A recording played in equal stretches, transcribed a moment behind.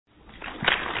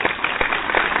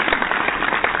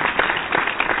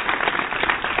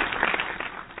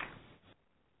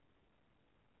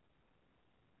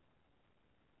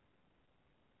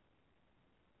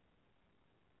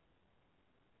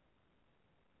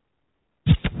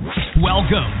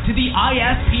Welcome to the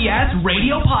ISPS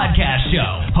Radio Podcast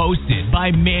Show, hosted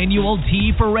by Manuel T.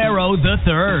 Ferrero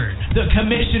III, the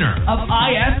Commissioner of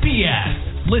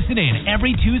ISPS. Listen in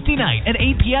every Tuesday night at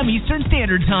 8 p.m. Eastern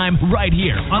Standard Time right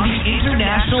here on the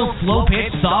International Slow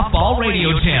Pitch Softball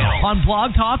Radio Channel on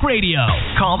Blog Talk Radio.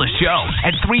 Call the show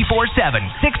at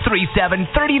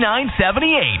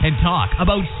 347-637-3978 and talk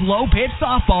about slow pitch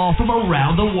softball from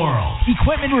around the world,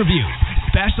 equipment reviews,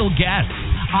 special guests,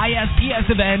 ISPS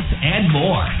events, and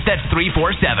more. That's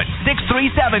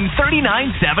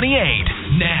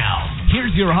 347-637-3978. Now,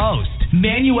 here's your host,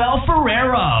 Manuel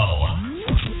Ferrero.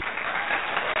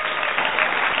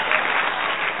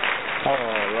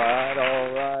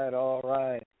 All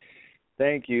right.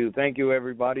 Thank you,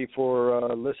 everybody,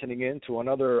 for listening in to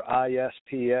another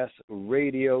ISPS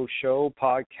radio show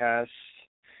podcast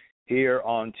here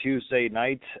on Tuesday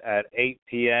night at 8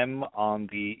 p.m. on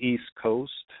the East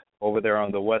Coast. Over there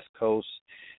on the West Coast,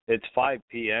 it's 5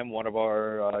 p.m. One of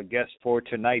our guests for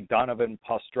tonight, Donovan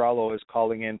Pastrallo, is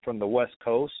calling in from the West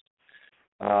Coast.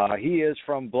 He is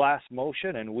from Blast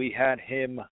Motion, and we had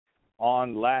him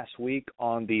on last week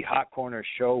on the Hot Corner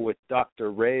show with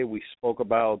Dr. Ray. We spoke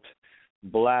about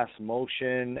Blast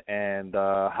Motion and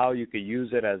how you could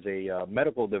use it as a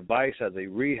medical device, as a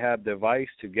rehab device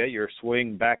to get your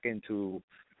swing back into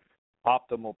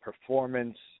optimal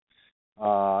performance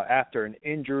after an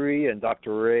injury. And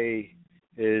Dr. Ray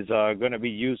is going to be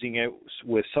using it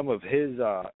with some of his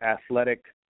athletic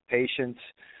patients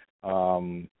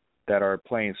that are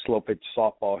playing slow pitch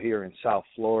softball here in South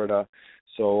Florida.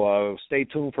 So stay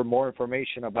tuned for more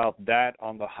information about that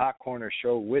on the Hot Corner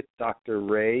show with Dr.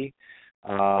 Ray.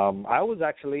 I was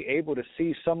actually able to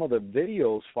see some of the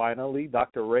videos finally.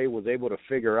 Dr. Ray was able to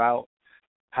figure out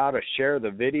how to share the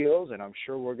videos, and I'm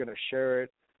sure we're going to share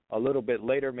it a little bit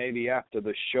later, maybe after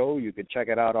the show. You can check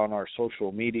it out on our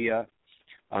social media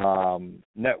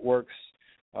networks.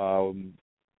 While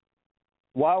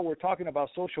we're talking about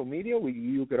social media,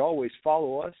 you could always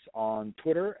follow us on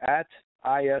Twitter at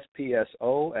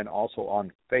ISPSO and also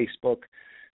on Facebook,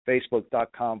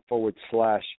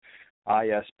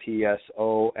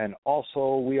 facebook.com/ISPSO. And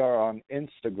also we are on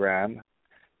Instagram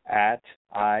at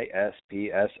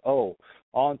ISPSO.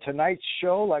 On tonight's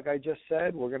show, like I just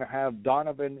said, we're going to have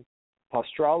Donovan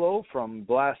Pastrallo from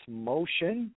Blast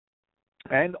Motion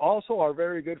and also our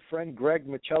very good friend Greg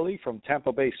Michelli from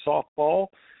Tampa Bay Softball.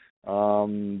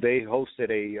 They hosted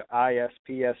a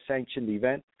ISPS-sanctioned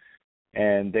event,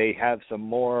 and they have some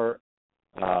more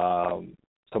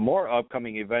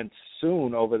upcoming events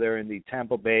soon over there in the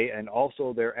Tampa Bay, and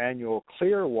also their annual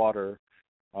Clearwater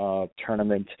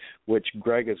tournament, which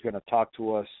Greg is going to talk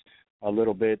to us a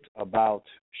little bit about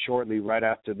shortly. Right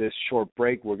after this short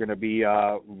break, we're going to be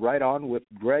right on with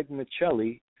Greg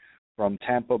Michelli from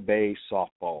Tampa Bay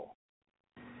Softball.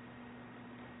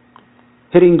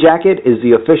 Hitting Jacket is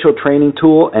the official training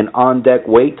tool and on-deck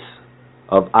weights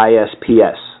of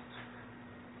ISPS.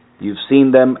 You've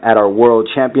seen them at our World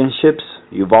Championships.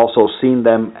 You've also seen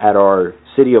them at our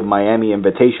City of Miami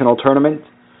Invitational Tournament.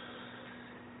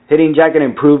 Hitting Jacket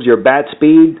improves your bat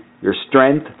speed, your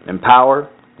strength and power,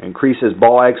 increases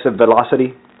ball exit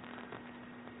velocity.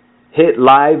 Hit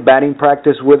live batting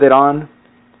practice with it on.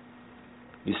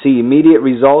 You see immediate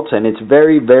results, and it's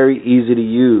very, very easy to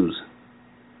use.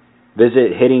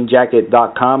 Visit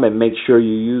hittingjacket.com and make sure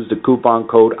you use the coupon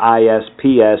code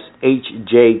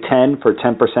ISPSHJ10 for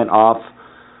 10% off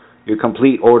your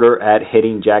complete order at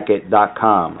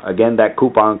hittingjacket.com. Again, that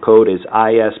coupon code is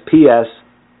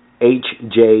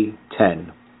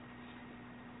ISPSHJ10.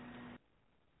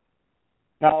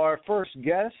 Now, our first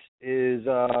guest is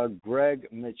Greg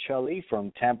Michelli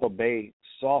from Tampa Bay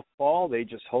Softball. They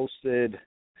just hosted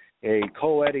a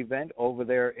co-ed event over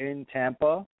there in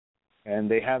Tampa, and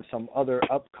they have some other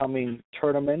upcoming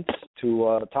tournaments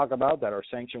to talk about that are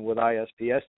sanctioned with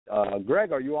ISPS.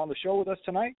 Greg, are you on the show with us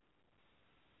tonight?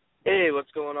 Hey,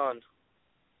 what's going on?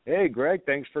 Hey, Greg,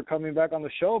 thanks for coming back on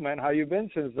the show, man. How you been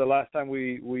since the last time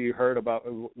we heard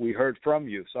from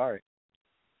you? Sorry.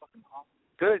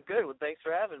 Good. Well, thanks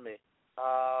for having me.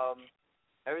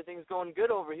 Everything's going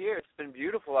good over here. It's been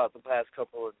beautiful out the past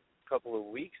couple of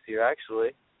weeks here,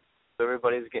 actually. So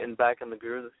everybody's getting back in the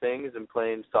groove of things and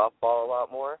playing softball a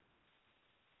lot more.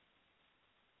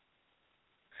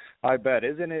 I bet.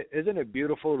 Isn't it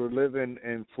beautiful to live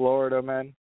in Florida,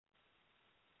 man?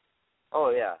 Oh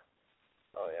yeah,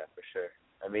 for sure.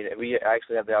 I mean, we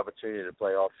actually have the opportunity to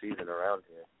play all season around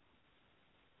here.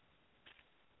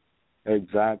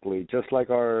 Exactly. Just like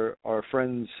our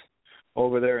friends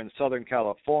over there in Southern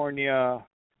California.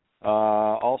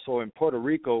 Also in Puerto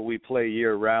Rico, we play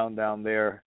year-round down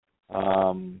there.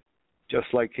 just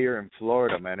like here in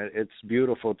Florida, man. It's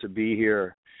beautiful to be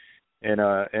here in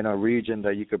a region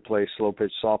that you could play slow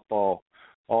pitch softball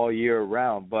all year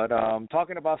round. But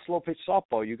talking about slow pitch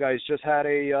softball, you guys just had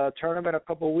a tournament a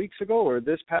couple of weeks ago, or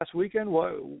this past weekend.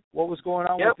 What was going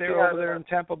on over there in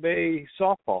Tampa Bay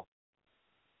softball?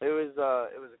 It was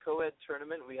a co-ed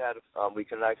tournament. We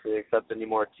couldn't actually accept any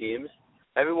more teams.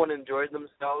 Everyone enjoyed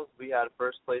themselves. We had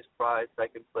first place prize,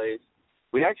 second place.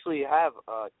 We actually have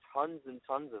tons and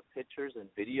tons of pictures and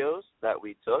videos that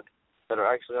we took that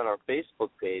are actually on our Facebook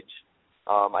page.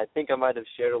 I think I might have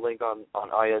shared a link on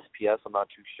ISPS. I'm not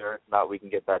too sure. If not, we can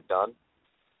get that done.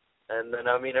 And then,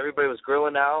 everybody was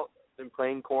grilling out, been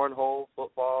playing cornhole,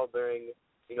 football during,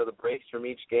 the breaks from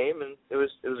each game, and it was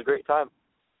a great time.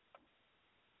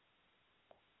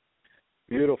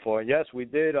 Beautiful. And yes, we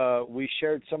did. We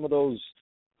shared some of those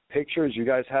pictures. You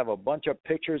guys have a bunch of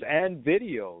pictures and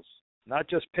videos, not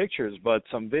just pictures, but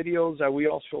some videos that we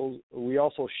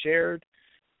also shared.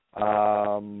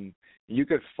 You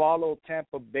could follow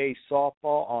Tampa Bay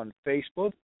Softball on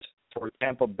Facebook for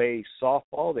Tampa Bay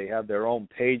Softball. They have their own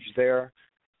page there.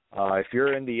 If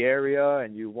you're in the area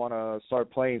and you want to start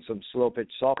playing some slow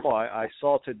pitch softball, I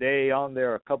saw today on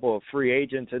there a couple of free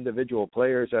agents, individual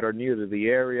players that are near to the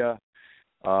area.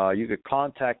 You could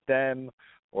contact them,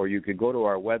 or you could go to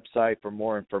our website for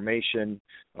more information.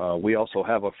 We also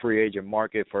have a free agent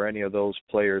market for any of those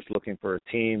players looking for a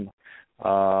team.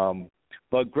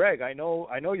 But Greg, I know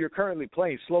you're currently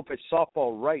playing slow pitch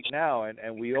softball right now,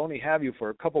 and we only have you for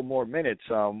a couple more minutes.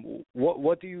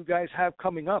 What do you guys have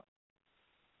coming up?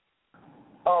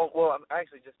 Oh, well, I'm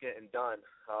actually just getting done.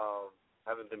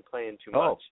 Haven't been playing too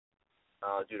much.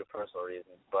 Due to personal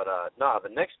reasons. But, the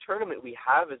next tournament we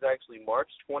have is actually March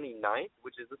 29th,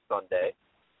 which is a Sunday,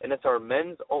 and it's our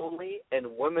men's only and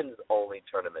women's only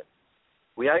tournament.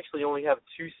 We actually only have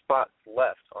 2 spots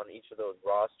left on each of those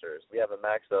rosters. We have a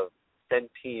max of 10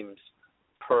 teams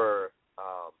per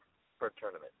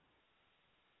tournament.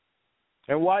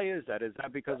 And why is that? Is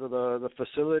that because of the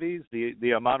facilities,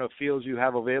 the amount of fields you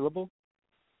have available?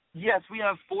 Yes, we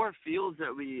have 4 fields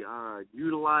that we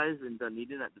utilize in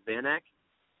Dunedin at the Van Eck,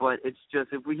 but it's just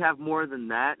if we have more than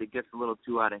that, it gets a little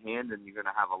too out of hand, and you're going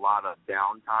to have a lot of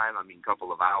downtime. A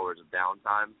couple of hours of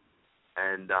downtime,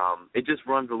 and it just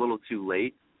runs a little too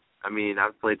late.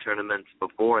 I've played tournaments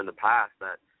before in the past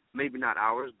that maybe not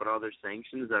hours, but other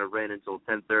sanctions that have ran until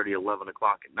 10:30, 11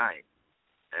 o'clock at night,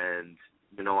 and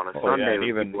on a Sunday,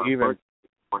 even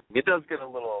it does get a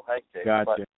little hectic. Gotcha.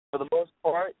 But for the most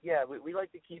part, yeah, we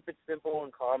like to keep it simple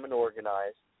and calm and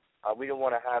organized. We don't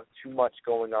want to have too much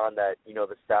going on that,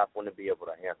 the staff wouldn't be able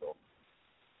to handle.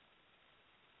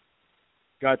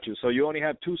 Got you. So you only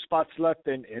have 2 spots left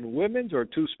in women's, or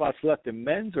 2 spots left in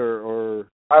men's,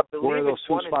 or I believe where are those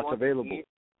 2 one spots available?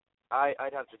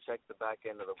 I'd have to check the back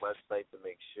end of the website to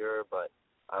make sure, but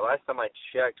last time I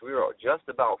checked, we were just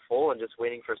about full and just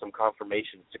waiting for some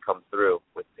confirmations to come through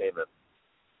with payment.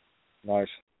 Nice.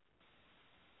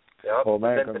 Yep. Oh,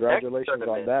 man, congratulations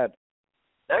on that.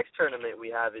 Next tournament we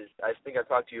have is, I think I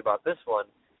talked to you about this one.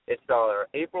 It's our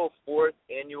April 4th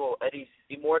annual Eddie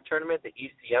Seymour tournament, the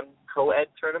ECM co-ed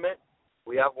tournament.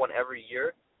 We have one every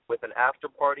year with an after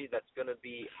party that's going to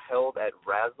be held at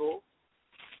Razzle,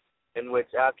 in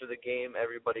which after the game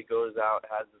everybody goes out,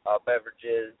 has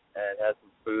beverages, and has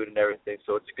some food and everything.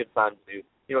 So it's a good time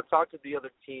to, talk to the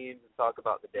other teams and talk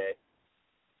about the day.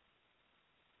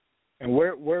 And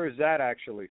where is that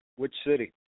actually? Which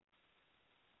city?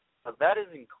 That is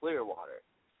in Clearwater.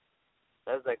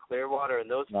 That is at Clearwater,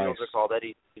 and those fields are called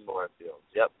Eddie Seymour fields.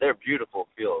 Yep, they're beautiful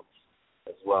fields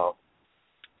as well.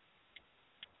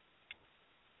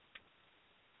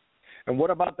 And what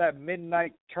about that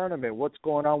midnight tournament? What's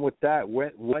going on with that?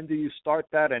 When do you start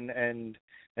that, and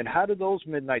how do those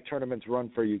midnight tournaments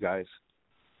run for you guys?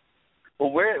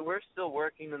 Well, we're still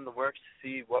working in the works to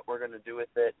see what we're going to do with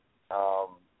it.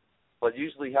 But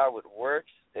usually how it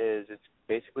works is it's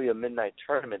basically a midnight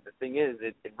tournament. The thing is,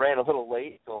 it ran a little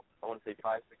late, so I want to say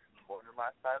 5, 6 in the morning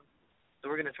last time. So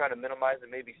we're going to try to minimize and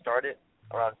maybe start it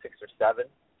around 6 or 7.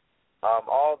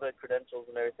 All the credentials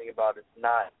and everything about it's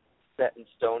not set in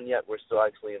stone yet. We're still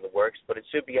actually in the works, but it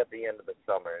should be at the end of the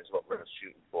summer is what we're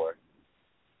shooting for.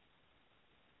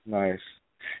 Nice.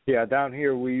 Yeah, down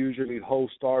here we usually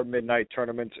host our midnight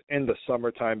tournaments in the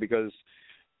summertime because,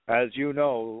 as you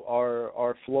know,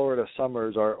 our Florida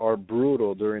summers are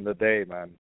brutal during the day,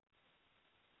 man.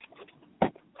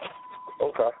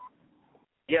 Okay.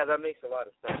 Yeah, that makes a lot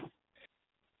of sense.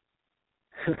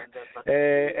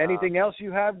 Anything else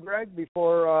you have, Greg,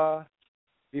 before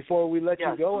we let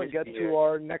you go and get to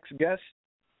our next guest?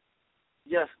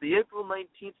 Yes, the April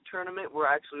 19th tournament, we're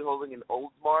actually holding in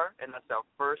Oldsmar, and that's our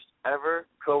first ever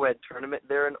co-ed tournament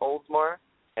there in Oldsmar.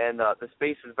 And the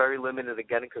space is very limited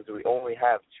again because we only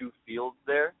have 2 fields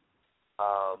there.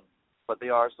 But they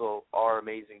also are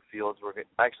amazing fields. We're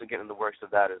actually getting the works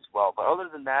of that as well. But other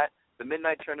than that, the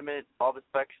midnight tournament, all the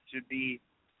specs should be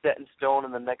set in stone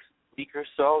in the next week or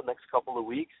so, next couple of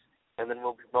weeks. And then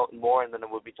we'll be promoting more, and then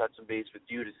we'll be touching base with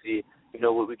you to see,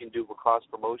 what we can do for cross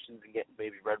promotions and get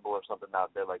maybe Red Bull or something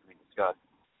out there like we discussed.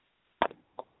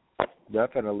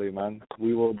 Definitely, man.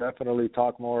 We will definitely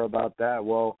talk more about that.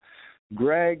 Well,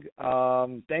 Greg,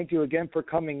 thank you again for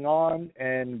coming on,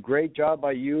 and great job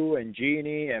by you and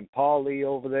Jeannie and Paulie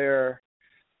over there.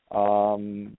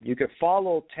 You can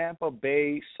follow Tampa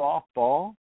Bay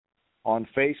Softball on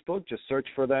Facebook. Just search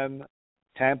for them,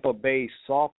 Tampa Bay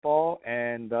Softball.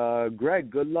 And Greg,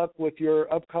 good luck with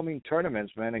your upcoming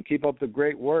tournaments, man, and keep up the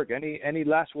great work. Any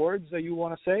last words that you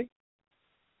want to say?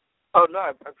 Oh no,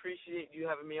 I appreciate you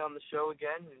having me on the show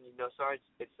again. And sorry,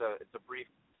 it's a brief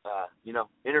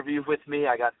interview with me.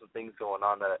 I got some things going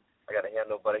on that I got to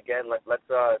handle. But again, let's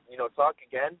talk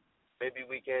again. Maybe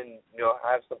we can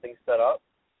have something set up.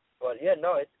 But yeah,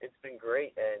 no, it's been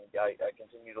great, and I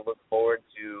continue to look forward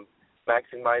to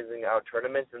maximizing our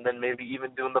tournaments, and then maybe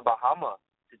even doing the Bahama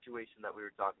situation that we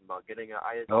were talking about, getting an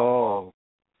ISL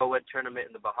co-ed tournament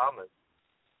in the Bahamas.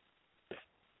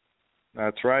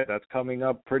 That's right. That's coming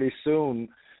up pretty soon.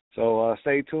 So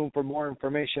stay tuned for more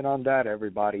information on that,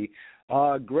 everybody.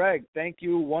 Greg, thank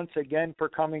you once again for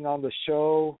coming on the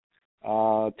show.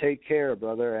 Take care,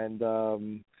 brother,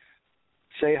 and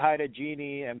say hi to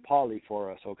Jeannie and Paulie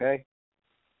for us, okay?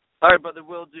 All right, brother,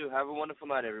 will do. Have a wonderful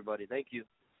night, everybody. Thank you.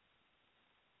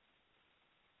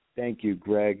 Thank you,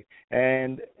 Greg.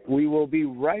 And we will be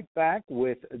right back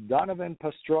with Donovan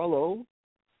Pastrollo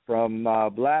from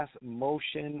Blast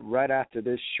Motion right after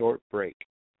this short break.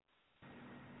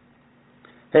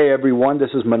 Hey everyone, this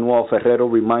is Manuel Ferrero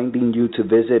reminding you to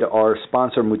visit our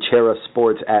sponsor Muchera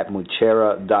Sports at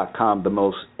Muchera.com, the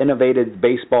most innovative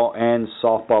baseball and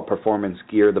softball performance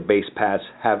gear the Base Pass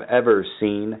have ever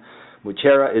seen.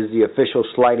 Muchera is the official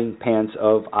sliding pants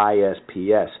of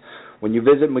ISPS. When you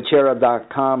visit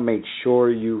Muchera.com, make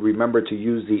sure you remember to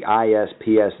use the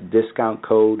ISPS discount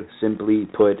code, simply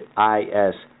put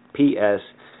ISPS,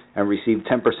 and receive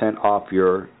 10% off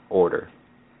your order.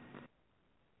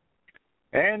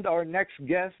 And our next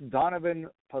guest, Donovan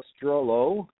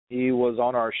Pastrollo, he was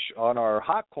on our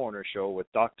Hot Corner show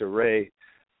with Dr. Ray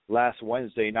last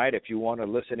Wednesday night. If you want to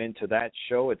listen into that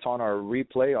show, it's on our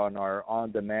replay, on our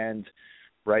on-demand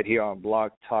right here on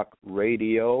Blog Talk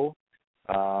Radio.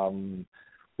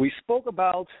 We spoke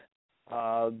about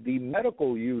the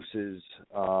medical uses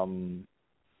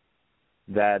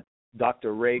that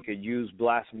Dr. Ray could use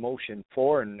Blast Motion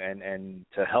for and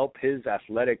to help his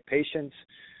athletic patients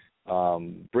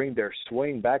bring their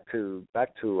swing back to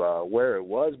where it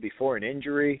was before an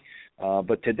injury.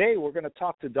 But today we're going to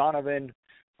talk to Donovan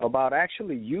about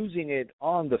actually using it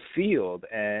on the field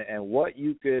and what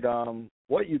you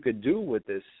could do with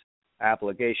this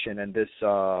application and this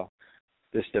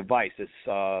device, this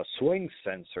swing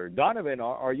sensor. Donovan,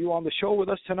 are you on the show with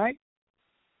us tonight?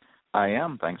 I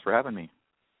am. Thanks for having me.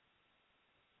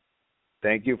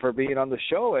 Thank you for being on the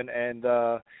show, and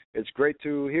it's great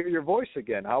to hear your voice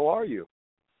again. How are you?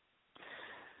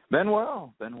 Been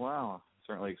well.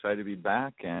 Certainly excited to be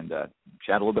back and chat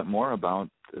a little bit more about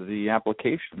the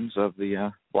applications of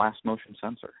the Blast Motion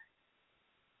sensor.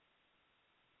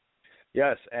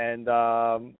 Yes, and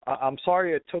I'm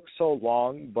sorry it took so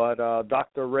long, but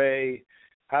Dr. Ray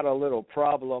had a little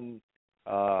problem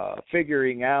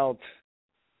figuring out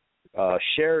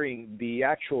sharing the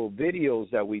actual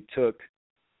videos that we took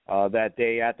that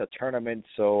day at the tournament.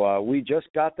 So we just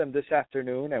got them this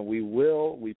afternoon, and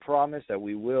we promise that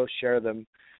we will share them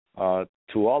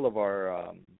to all of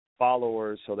our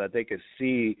followers so that they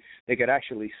could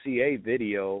actually see a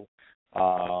video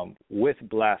with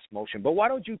Blast Motion. But why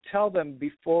don't you tell them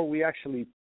before we actually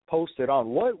post it on,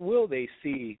 what will they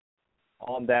see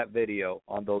on that video,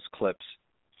 on those clips?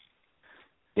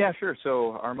 Yeah, sure.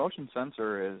 So our motion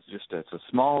sensor is it's a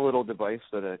small little device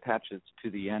that attaches to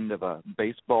the end of a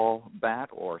baseball bat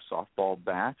or softball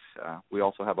bat. We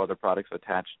also have other products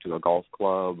attached to a golf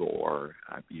club, or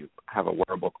you have a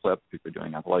wearable clip if you're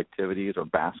doing athletic activities or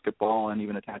basketball, and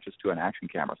even attaches to an action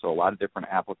camera. So a lot of different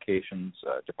applications,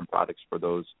 different products for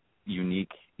those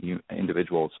unique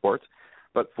individual sports.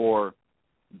 But for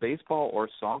baseball or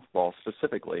softball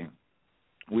specifically,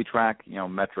 we track,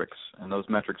 metrics, and those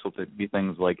metrics will be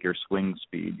things like your swing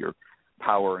speed, your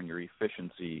power and your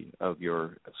efficiency of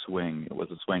your swing. Was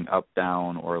a swing up,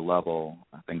 down, or level,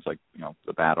 things like,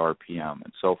 the bat RPM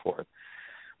and so forth.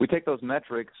 We take those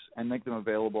metrics and make them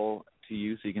available to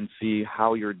you so you can see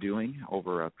how you're doing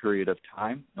over a period of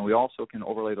time. And we also can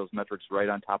overlay those metrics right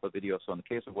on top of video. So in the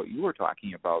case of what you were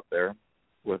talking about there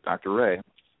with Dr. Ray,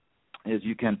 is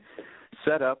you can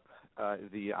set up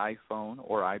the iPhone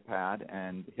or iPad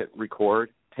and hit record,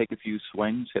 take a few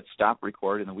swings, hit stop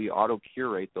record, and then we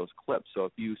auto-curate those clips. So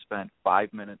if you spent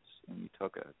 5 minutes and you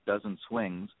took a dozen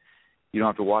swings, you don't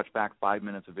have to watch back 5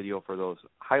 minutes of video for those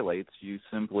highlights. You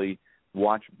simply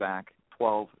watch back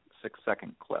 12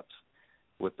 6-second clips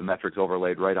with the metrics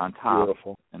overlaid right on top.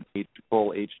 Beautiful. And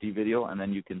full HD video, and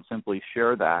then you can simply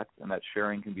share that, and that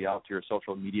sharing can be out to your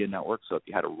social media network. So if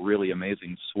you had a really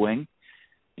amazing swing,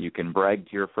 you can brag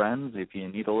to your friends. If you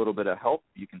need a little bit of help,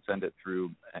 you can send it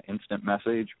through an instant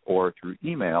message or through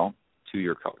email to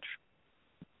your coach.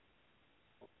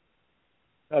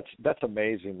 That's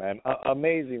amazing, man.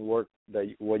 Amazing work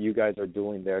what you guys are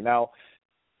doing there. Now,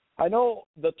 I know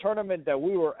the tournament that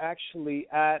we were actually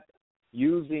at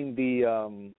using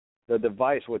the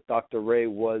device with Dr. Ray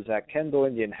was at Kendall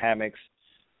Indian Hammocks,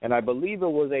 and I believe it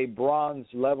was a bronze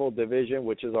level division,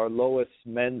 which is our lowest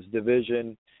men's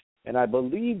division. And I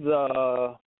believe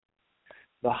the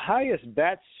highest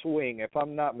bat swing, if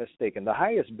I'm not mistaken, the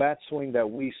highest bat swing that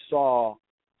we saw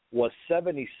was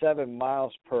 77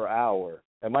 miles per hour.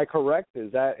 Am I correct?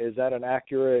 Is that an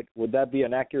accurate? Would that be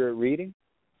an accurate reading?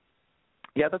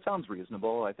 Yeah, that sounds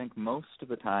reasonable. I think most of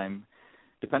the time,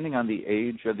 depending on the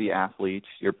age of the athlete,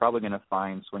 you're probably going to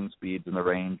find swing speeds in the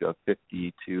range of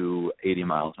 50 to 80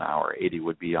 miles an hour. 80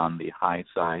 would be on the high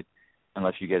side,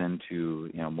 unless you get into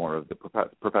more of the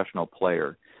professional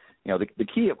player. The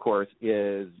key, of course,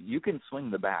 is you can swing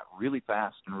the bat really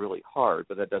fast and really hard,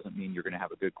 but that doesn't mean you're going to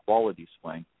have a good quality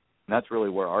swing. And that's really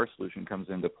where our solution comes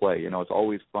into play. It's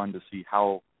always fun to see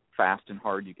how fast and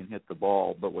hard you can hit the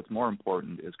ball, but what's more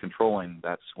important is controlling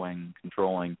that swing,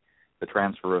 controlling the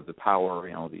transfer of the power,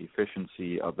 the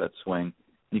efficiency of that swing.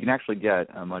 You can actually get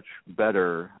a much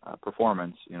better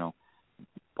performance.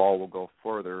 Ball will go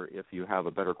further if you have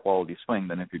a better quality swing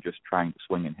than if you're just trying to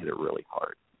swing and hit it really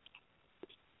hard.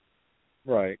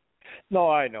 Right. No,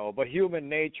 I know, but human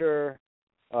nature,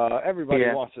 everybody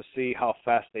wants to see how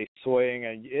fast they swing,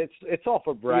 and it's all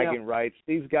for bragging rights.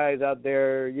 These guys out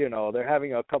there, they're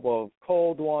having a couple of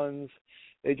cold ones.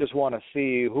 They just want to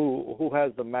see who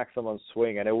has the maximum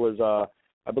swing, and it was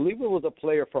I believe it was a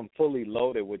player from Fully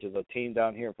Loaded, which is a team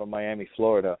down here from Miami,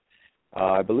 Florida.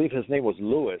 I believe his name was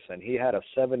Lewis, and he had a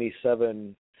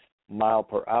 77 mile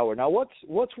per hour. Now,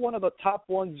 what's one of the top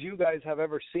ones you guys have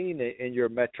ever seen in your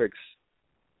metrics?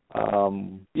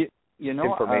 Information.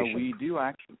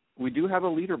 We do have a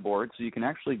leaderboard, so you can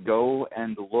actually go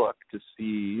and look to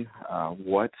see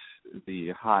what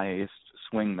the highest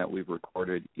swing that we've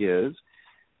recorded is,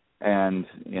 and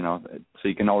so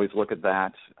you can always look at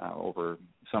that over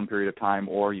some period of time,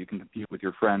 or you can compete with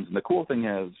your friends. And the cool thing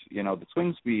is, the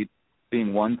swing speed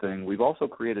being one thing, we've also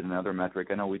created another metric.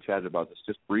 I know we chatted about this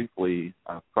just briefly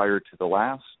prior to the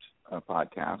last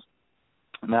podcast,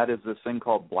 and that is this thing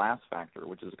called blast factor,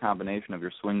 which is a combination of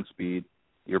your swing speed,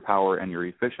 your power, and your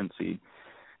efficiency.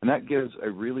 And that gives a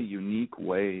really unique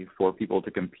way for people to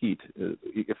compete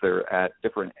if they're at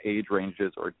different age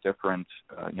ranges or different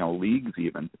leagues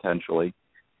even potentially.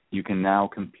 You can now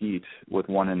compete with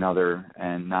one another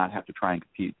and not have to try and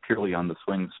compete purely on the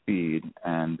swing speed.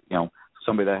 And,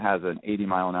 somebody that has an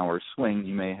 80-mile-an-hour swing,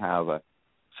 you may have a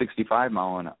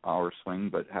 65-mile-an-hour swing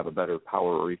but have a better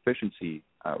power or efficiency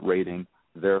rating.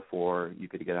 Therefore, you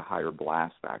could get a higher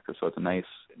blast factor. So it's a nice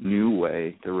new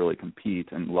way to really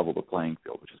compete and level the playing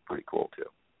field, which is pretty cool too.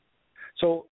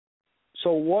 So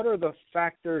what are the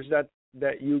factors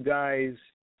that you guys,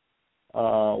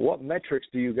 what metrics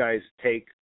do you guys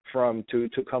take from to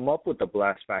come up with the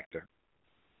blast factor?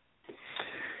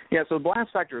 Yeah, so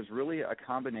blast factor is really a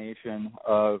combination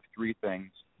of three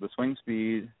things: the swing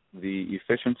speed, the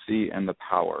efficiency, and the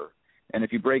power. And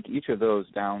if you break each of those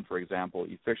down, for example,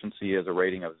 efficiency is a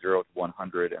rating of 0 to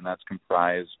 100, and that's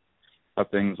comprised of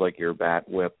things like your bat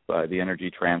whip, the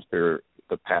energy transfer,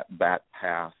 the bat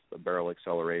path, the barrel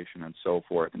acceleration, and so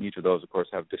forth. And each of those, of course,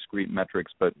 have discrete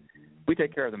metrics, but we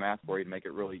take care of the math for you to make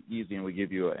it really easy, and we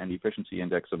give you an efficiency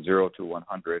index of 0 to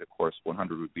 100. Of course,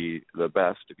 100 would be the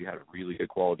best if you had a really good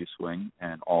quality swing,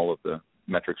 and all of the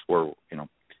metrics were,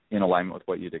 in alignment with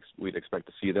what we'd expect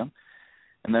to see them.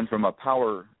 And then from a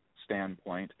power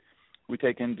standpoint, we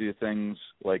take into things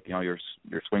like your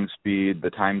swing speed, the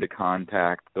time to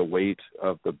contact, the weight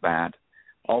of the bat,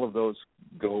 all of those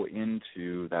go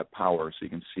into that power, so you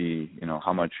can see,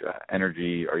 how much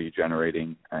energy are you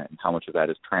generating and how much of that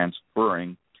is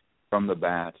transferring from the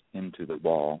bat into the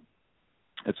ball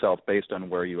itself based on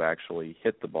where you actually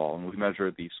hit the ball. And we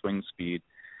measure the swing speed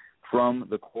from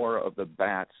the core of the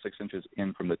bat 6 inches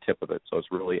in from the tip of it. So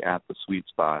it's really at the sweet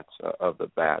spots of the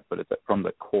bat, but it's from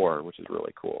the core, which is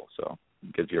really cool. So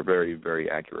it gives you a very, very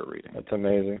accurate reading. That's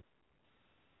amazing.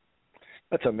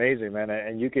 That's amazing, man.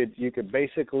 And you could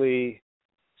basically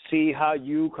see how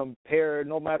you compare,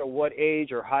 no matter what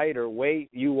age or height or weight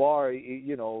you are.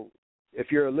 If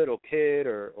you're a little kid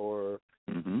or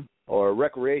a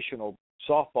recreational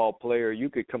softball player, you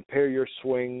could compare your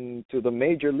swing to the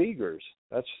major leaguers.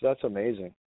 That's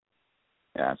amazing.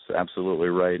 Yeah, that's absolutely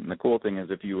right. And the cool thing is,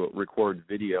 if you record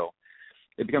video,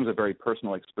 it becomes a very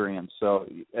personal experience. So,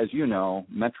 as you know,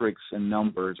 metrics and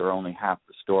numbers are only half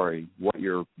the story. What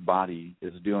your body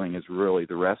is doing is really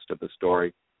the rest of the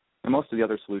story. And most of the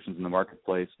other solutions in the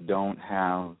marketplace don't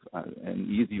have an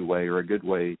easy way or a good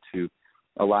way to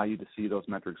allow you to see those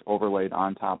metrics overlaid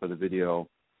on top of the video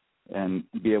and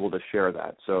be able to share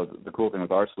that. So the cool thing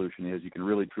with our solution is you can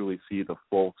really truly see the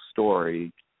full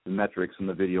story, the metrics in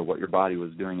the video, what your body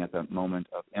was doing at that moment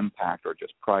of impact or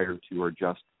just prior to or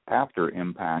just after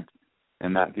impact,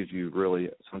 and that gives you really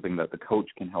something that the coach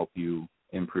can help you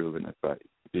improve. And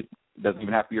it doesn't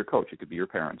even have to be your coach. It could be your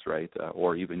parents, right,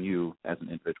 or even you as an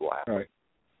individual athlete.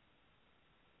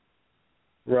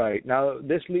 Right. Now,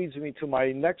 this leads me to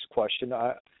my next question.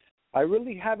 I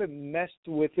really haven't messed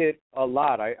with it a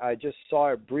lot. I just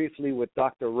saw it briefly with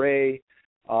Dr. Ray.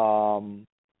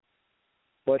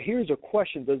 But here's a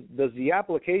question. Does the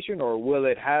application, or will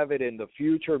it have it in the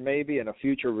future, maybe in a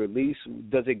future release,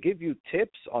 does it give you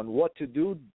tips on what to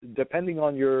do depending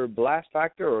on your blast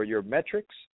factor or your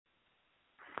metrics?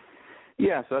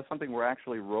 Yeah, so that's something we're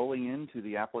actually rolling into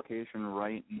the application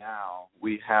right now.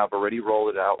 We have already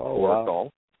rolled it out for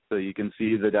golf. So you can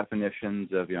see the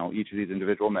definitions of, each of these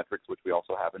individual metrics, which we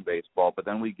also have in baseball. But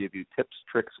then we give you tips,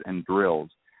 tricks, and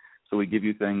drills. So we give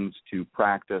you things to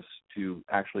practice to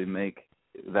actually make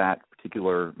that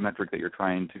particular metric that you're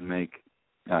trying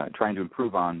to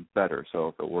improve on better. So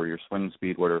if it were your swing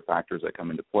speed, what are factors that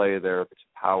come into play there? If it's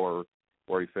power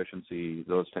or efficiency,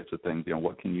 those types of things,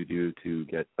 what can you do to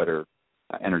get better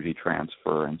energy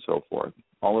transfer and so forth?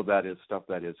 All of that is stuff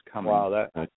that is coming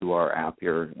to our app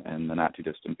here in the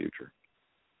not-too-distant future.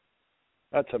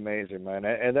 That's amazing, man.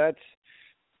 And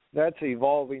that's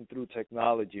evolving through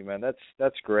technology, man.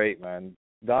 That's great, man.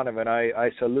 Donovan, I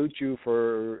salute you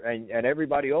and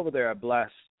everybody over there at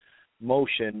Blast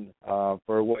Motion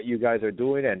for what you guys are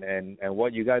doing and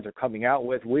what you guys are coming out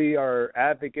with. We are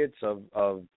advocates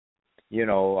of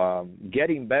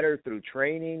getting better through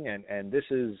training, and this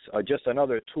is just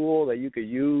another tool that you could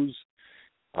use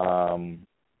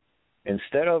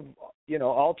instead of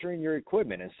altering your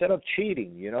equipment, instead of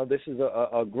cheating. This is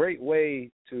a great way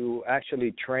to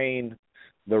actually train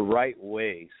the right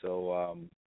way. So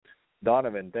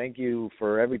Donovan, thank you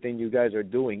for everything you guys are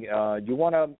doing. You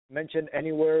want to mention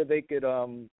anywhere they could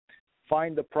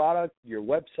find the product, your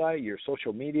website, your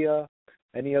social media,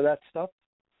 any of that stuff?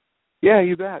 Yeah,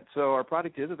 you bet. So our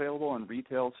product is available in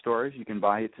retail stores. You can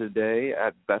buy it today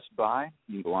at Best Buy.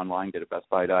 You can go online, get it at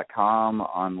bestbuy.com.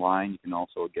 Online, you can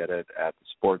also get it at the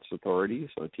Sports Authority,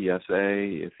 so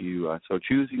TSA. If you so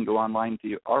choose, you can go online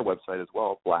to our website as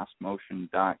well,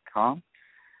 blastmotion.com.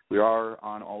 We are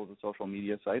on all of the social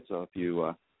media sites, so if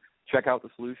you check out the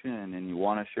solution and you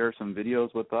want to share some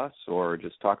videos with us or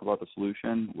just talk about the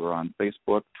solution, we're on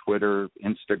Facebook, Twitter,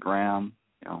 Instagram.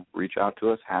 Reach out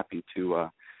to us. Happy to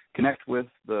connect with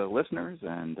the listeners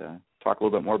and talk a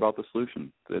little bit more about the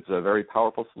solution. It's a very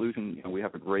powerful solution. We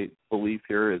have a great belief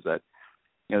here is that,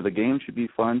 the game should be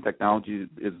fun. Technology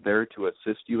is there to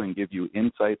assist you and give you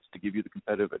insights to give you the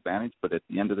competitive advantage. But at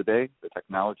the end of the day, the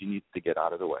technology needs to get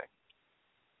out of the way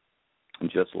and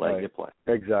just let you play.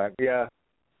 Exactly. Yeah.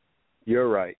 You're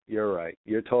right.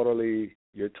 You're totally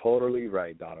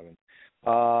right, Donovan.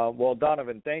 Well,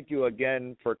 Donovan, thank you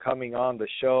again for coming on the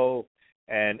show.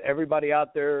 And everybody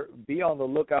out there, be on the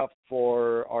lookout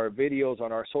for our videos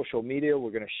on our social media.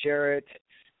 We're going to share it.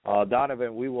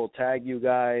 Donovan, we will tag you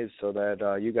guys so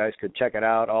that you guys could check it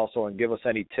out also and give us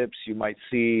any tips you might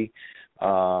see.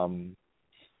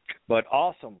 But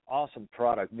awesome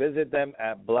product. Visit them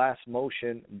at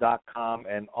blastmotion.com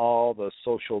and all the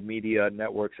social media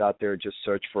networks out there. Just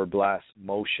search for Blast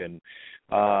Motion.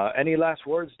 Any last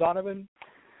words, Donovan?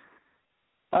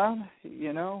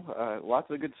 Lots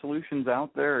of good solutions out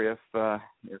there. If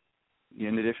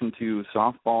in addition to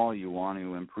softball, you want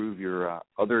to improve your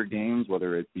other games,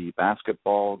 whether it be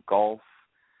basketball, golf,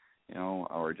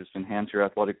 or just enhance your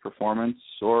athletic performance,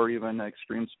 or even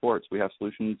extreme sports. We have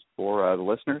solutions for the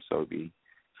listeners, so I'd be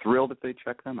thrilled if they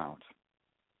check them out.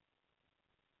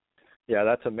 Yeah,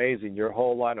 that's amazing. Your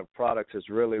whole line of products is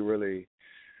really, really,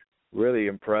 really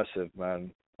impressive,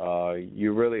 man.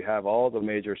 You really have all the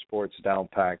major sports down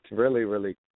packed. Really,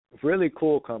 really, really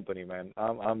cool company, man.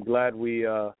 I'm glad we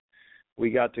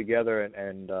got together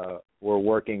and we're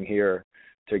working here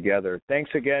together.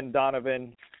 Thanks again,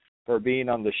 Donovan, for being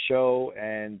on the show,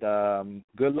 and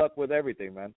good luck with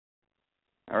everything, man.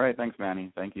 All right, thanks,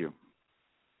 Manny. Thank you.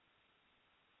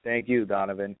 Thank you,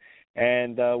 Donovan.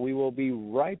 And we will be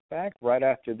right back right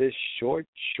after this short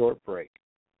break.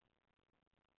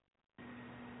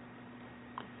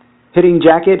 Hitting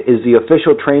Jacket is the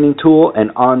official training tool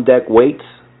and on-deck weights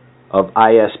of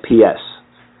ISPS.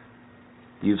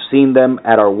 You've seen them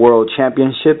at our World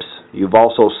Championships. You've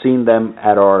also seen them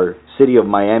at our City of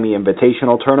Miami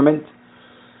Invitational Tournament.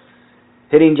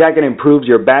 Hitting Jacket improves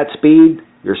your bat speed,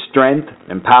 your strength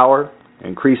and power,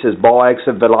 increases ball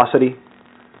exit velocity.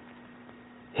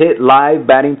 Hit live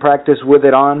batting practice with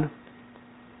it on.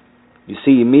 You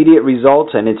see immediate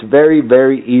results, and it's very,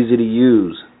 very easy to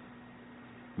use.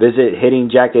 Visit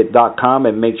hittingjacket.com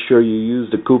and make sure you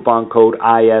use the coupon code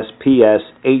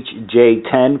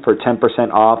ISPSHJ10 for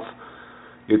 10% off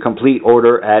your complete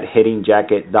order at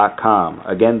hittingjacket.com.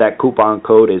 Again, that coupon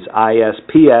code is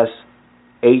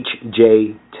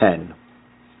ISPSHJ10.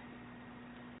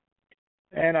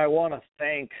 And I want to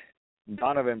thank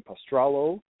Donovan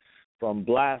Pastrallo from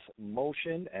Blast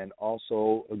Motion, and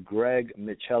also Greg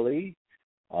Michelli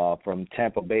from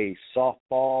Tampa Bay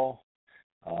Softball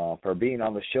for being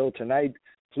on the show tonight.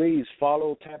 Please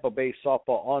follow Tampa Bay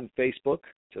Softball on Facebook.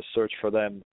 Just search for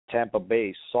them, Tampa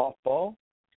Bay Softball.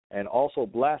 And also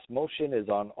Blast Motion is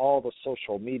on all the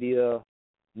social media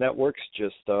networks.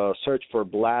 Just search for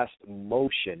Blast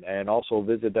Motion, and also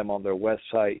visit them on their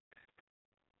website,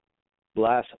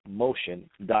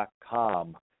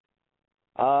 blastmotion.com.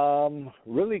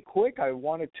 Really quick, I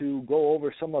wanted to go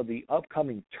over some of the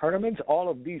upcoming tournaments. All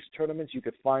of these tournaments, you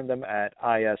could find them at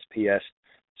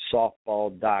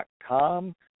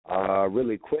ispssoftball.com.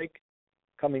 Really quick,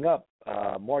 coming up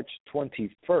March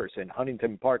 21st in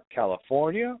Huntington Park,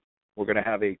 California, we're going to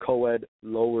have a co-ed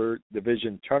lower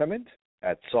division tournament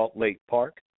at Salt Lake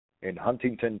Park in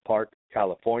Huntington Park,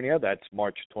 California. That's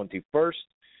March 21st.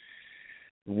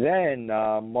 Then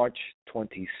March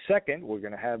 22nd, we're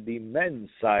going to have the men's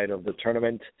side of the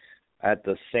tournament at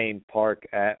the same park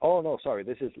at,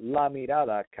 this is La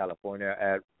Mirada, California,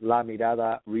 at La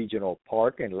Mirada Regional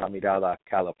Park in La Mirada,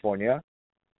 California.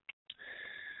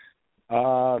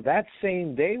 That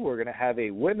same day, we're going to have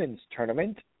a women's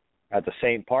tournament at the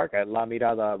same park at La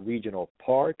Mirada Regional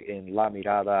Park in La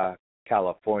Mirada,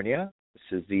 California.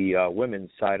 This is the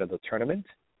women's side of the tournament.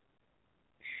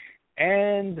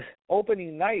 And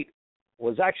opening night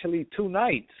was actually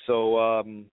tonight, so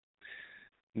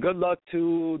good luck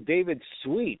to David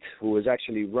Sweet, who is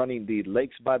actually running the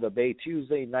Lakes by the Bay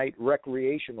Tuesday night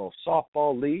recreational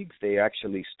softball leagues. They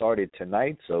actually started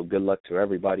tonight, so good luck to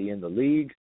everybody in the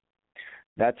league.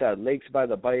 That's at Lakes by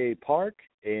the Bay Park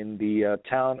in the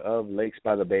town of Lakes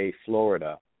by the Bay,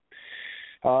 Florida.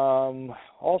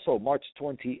 Also, March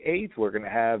 28th, we're going to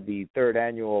have the third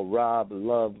annual Rob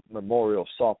Love Memorial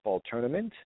Softball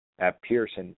Tournament at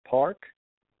Pearson Park.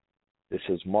 This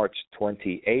is March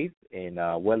 28th in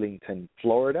Wellington,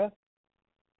 Florida.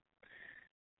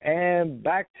 And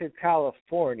back to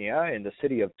California in the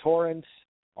city of Torrance.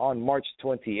 On March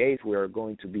 28th, we are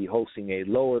going to be hosting a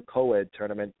lower co-ed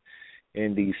tournament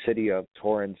in the city of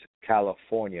Torrance,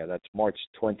 California. That's March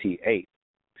 28th.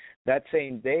 That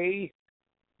same day,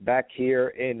 back here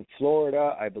in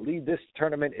Florida, I believe this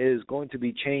tournament is going to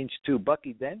be changed to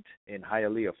Bucky Dent in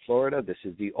Hialeah, Florida. This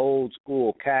is the old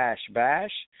school Cash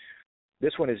Bash.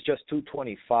 This one is just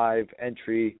 $225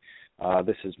 entry.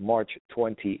 This is March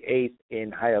 28th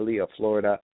in Hialeah,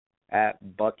 Florida at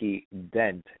Bucky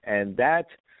Dent. And that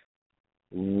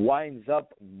winds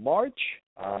up March.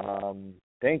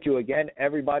 Thank you again,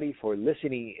 everybody, for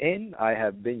listening in. I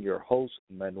have been your host,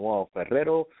 Manuel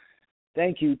Ferrero.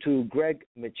 Thank you to Greg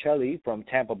Michelli from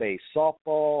Tampa Bay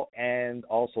Softball, and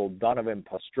also Donovan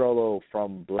Pastrallo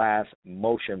from Blast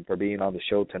Motion for being on the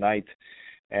show tonight.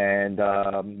 And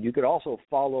you could also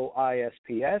follow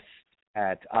ISPS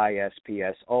at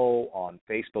ISPSO on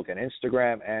Facebook and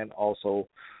Instagram, and also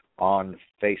on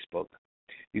Facebook.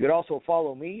 You could also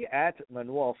follow me at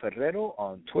Manuel Ferrero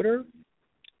on Twitter.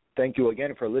 Thank you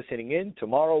again for listening in.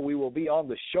 Tomorrow we will be on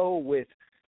the show with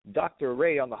Dr.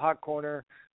 Ray on the Hot Corner,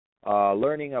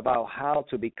 learning about how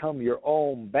to become your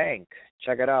own bank.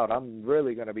 Check it out. I'm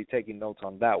really going to be taking notes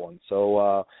on that one.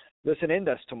 So listen in.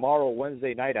 That's tomorrow,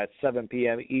 Wednesday night at 7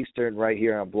 p.m. Eastern, right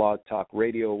here on Blog Talk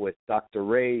Radio with Dr.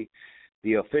 Ray,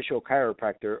 the official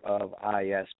chiropractor of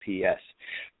ISPS.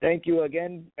 Thank you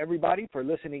again, everybody, for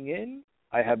listening in.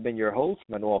 I have been your host,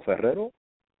 Manuel Ferrero.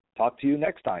 Talk to you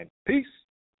next time. Peace.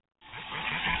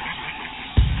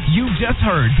 You just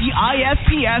heard the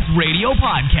ISPS Radio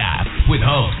Podcast with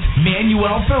host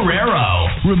Manuel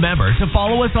Ferrero. Remember to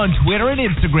follow us on Twitter and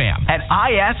Instagram at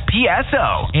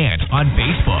ISPSO and on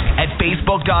Facebook at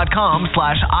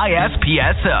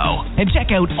facebook.com/ISPSO. And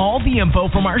check out all the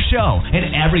info from our show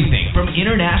and everything from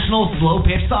international slow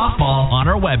pitch softball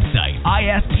on our website,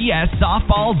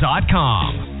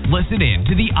 ISPSsoftball.com. Listen in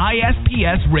to the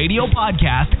ISPS Radio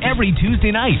Podcast every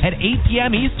Tuesday night at 8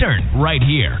 p.m. Eastern, right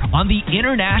here on the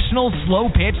International Slow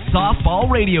Pitch Softball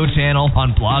Radio channel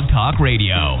on Blog Talk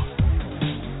Radio.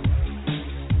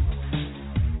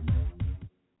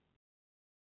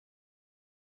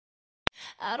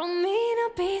 I don't mean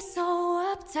to be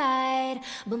so uptight,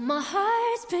 but my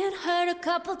heart's been hurt a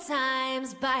couple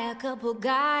times by a couple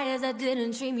guys that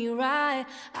didn't treat me right.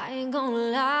 I ain't gonna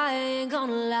lie.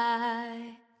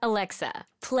 Alexa,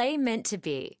 play Meant to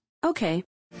Be. Okay.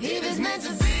 If it's meant to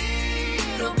be,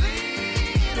 it'll be,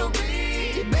 it'll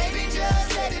be. Baby,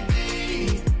 just let it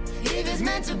be. If it's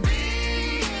meant to be,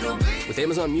 it'll be. With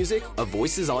Amazon Music, a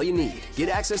voice is all you need. Get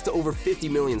access to over 50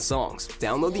 million songs.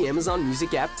 Download the Amazon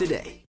Music app today.